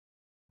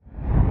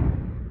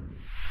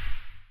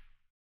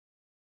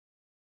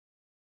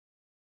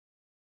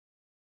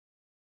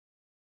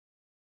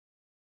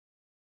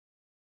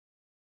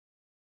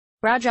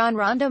Rajon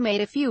Rondo made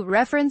a few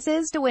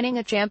references to winning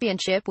a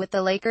championship with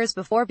the Lakers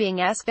before being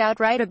asked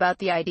outright about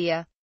the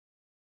idea.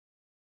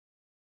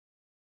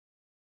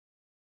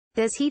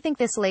 Does he think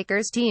this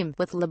Lakers team,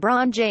 with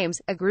LeBron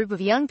James, a group of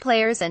young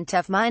players and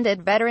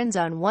tough-minded veterans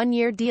on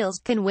one-year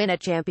deals, can win a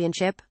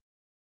championship?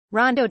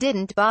 Rondo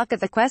didn't balk at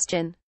the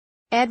question.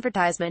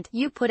 Advertisement: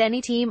 you put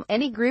any team,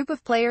 any group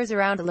of players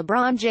around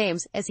LeBron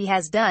James, as he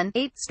has done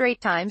 8 straight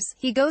times,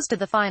 he goes to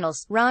the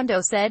finals,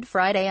 Rondo said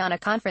Friday on a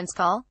conference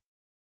call.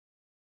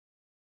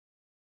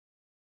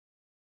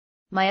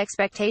 My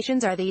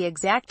expectations are the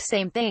exact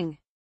same thing.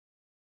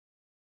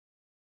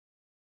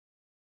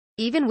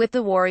 Even with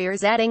the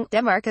Warriors adding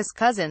DeMarcus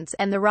Cousins,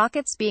 and the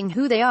Rockets being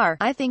who they are,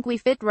 I think we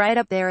fit right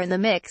up there in the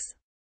mix.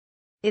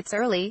 It's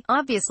early,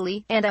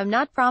 obviously, and I'm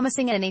not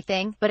promising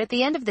anything, but at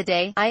the end of the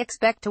day, I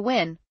expect to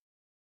win.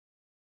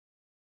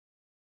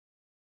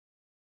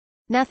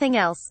 Nothing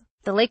else.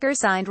 The Lakers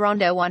signed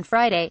Rondo on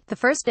Friday, the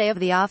first day of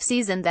the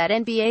off-season that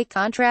NBA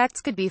contracts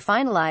could be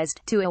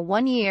finalized, to a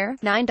one-year,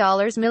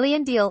 $9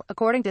 million deal,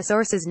 according to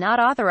sources not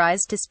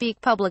authorized to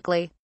speak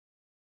publicly.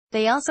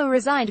 They also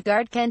resigned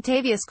guard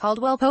Kentavious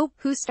Caldwell-Pope,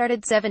 who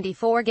started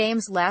 74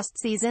 games last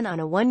season on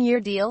a one-year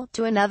deal,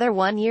 to another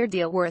one-year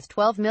deal worth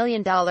 $12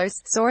 million,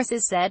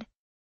 sources said.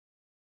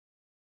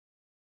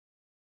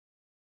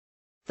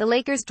 The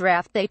Lakers'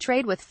 draft day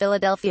trade with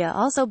Philadelphia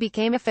also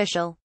became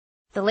official.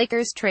 The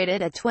Lakers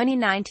traded a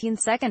 2019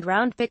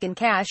 second-round pick in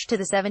cash to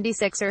the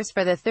 76ers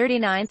for the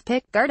 39th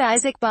pick, guard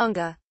Isaac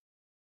Bonga.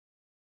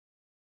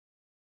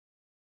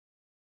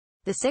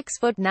 The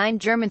 6'9"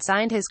 German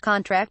signed his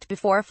contract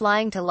before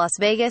flying to Las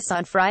Vegas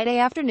on Friday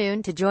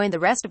afternoon to join the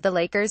rest of the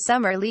Lakers'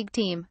 Summer League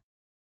team.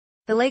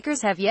 The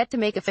Lakers have yet to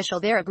make official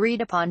their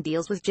agreed-upon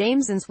deals with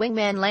James and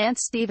wingman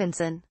Lance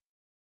Stevenson.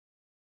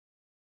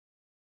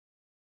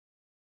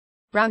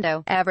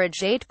 Rondo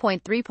averaged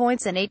 8.3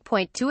 points and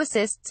 8.2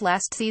 assists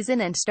last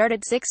season and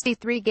started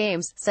 63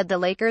 games, said the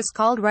Lakers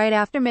called right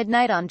after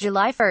midnight on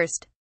July 1.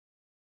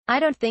 I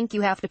don't think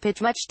you have to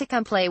pitch much to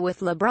come play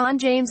with LeBron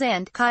James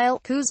and Kyle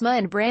Kuzma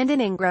and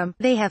Brandon Ingram.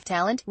 They have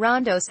talent,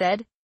 Rondo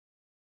said.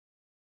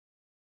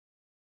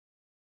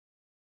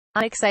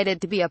 I'm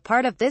excited to be a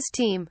part of this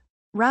team.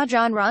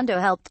 Rajon Rondo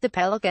helped the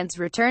Pelicans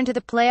return to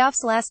the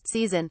playoffs last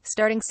season,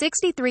 starting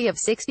 63 of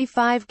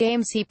 65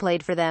 games he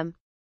played for them.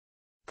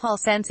 Paul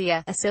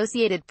Sensia,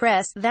 Associated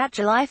Press, that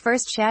July 1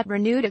 chat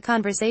renewed a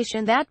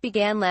conversation that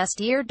began last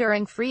year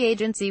during free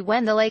agency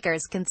when the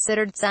Lakers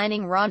considered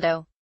signing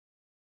Rondo.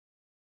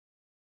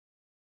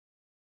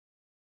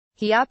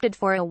 He opted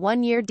for a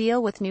one-year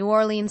deal with New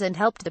Orleans and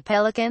helped the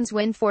Pelicans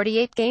win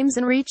 48 games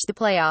and reach the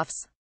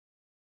playoffs.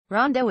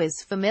 Rondo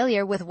is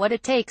familiar with what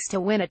it takes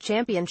to win a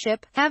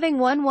championship, having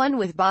won one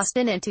with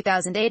Boston in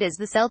 2008 as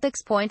the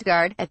Celtics point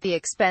guard, at the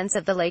expense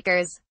of the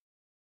Lakers.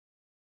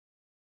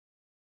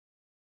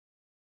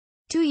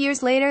 2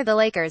 years later the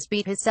Lakers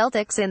beat his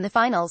Celtics in the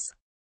finals.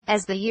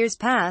 As the years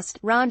passed,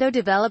 Rondo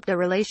developed a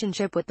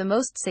relationship with the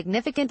most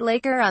significant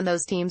Laker on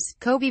those teams,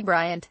 Kobe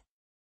Bryant.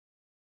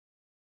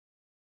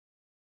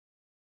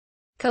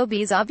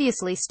 Kobe's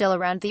obviously still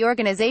around the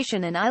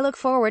organization and I look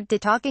forward to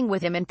talking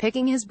with him and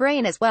picking his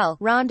brain as well,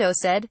 Rondo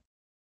said.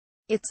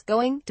 It's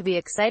going to be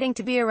exciting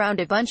to be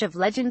around a bunch of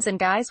legends and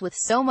guys with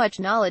so much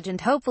knowledge,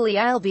 and hopefully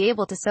I'll be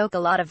able to soak a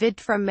lot of it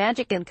from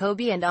Magic and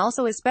Kobe and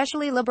also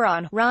especially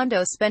LeBron.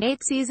 Rondo spent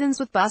 8 seasons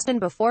with Boston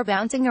before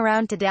bouncing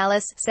around to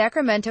Dallas,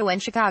 Sacramento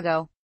and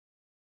Chicago.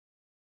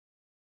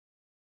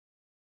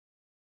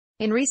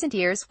 In recent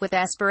years, with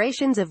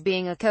aspirations of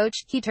being a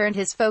coach, he turned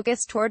his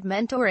focus toward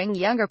mentoring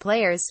younger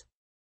players.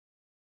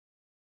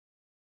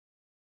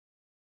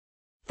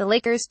 The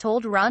Lakers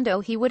told Rondo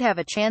he would have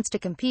a chance to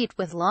compete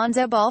with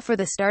Lonzo Ball for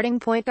the starting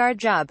point guard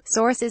job,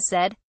 sources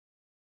said.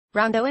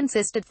 Rondo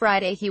insisted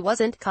Friday he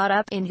wasn't caught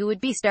up in who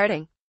would be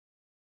starting.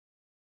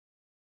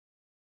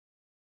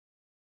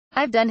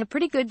 I've done a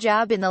pretty good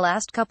job in the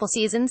last couple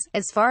seasons,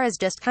 as far as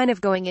just kind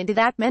of going into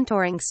that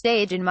mentoring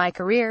stage in my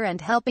career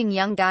and helping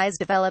young guys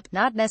develop,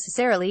 not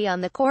necessarily on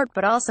the court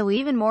but also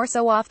even more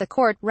so off the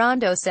court,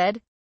 Rondo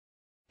said.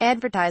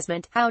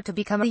 Advertisement: how to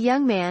become a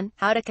young man,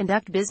 how to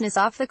conduct business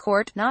off the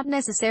court, not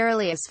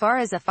necessarily as far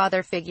as a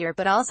father figure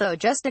but also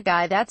just a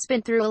guy that's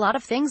been through a lot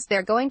of things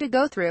they're going to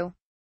go through.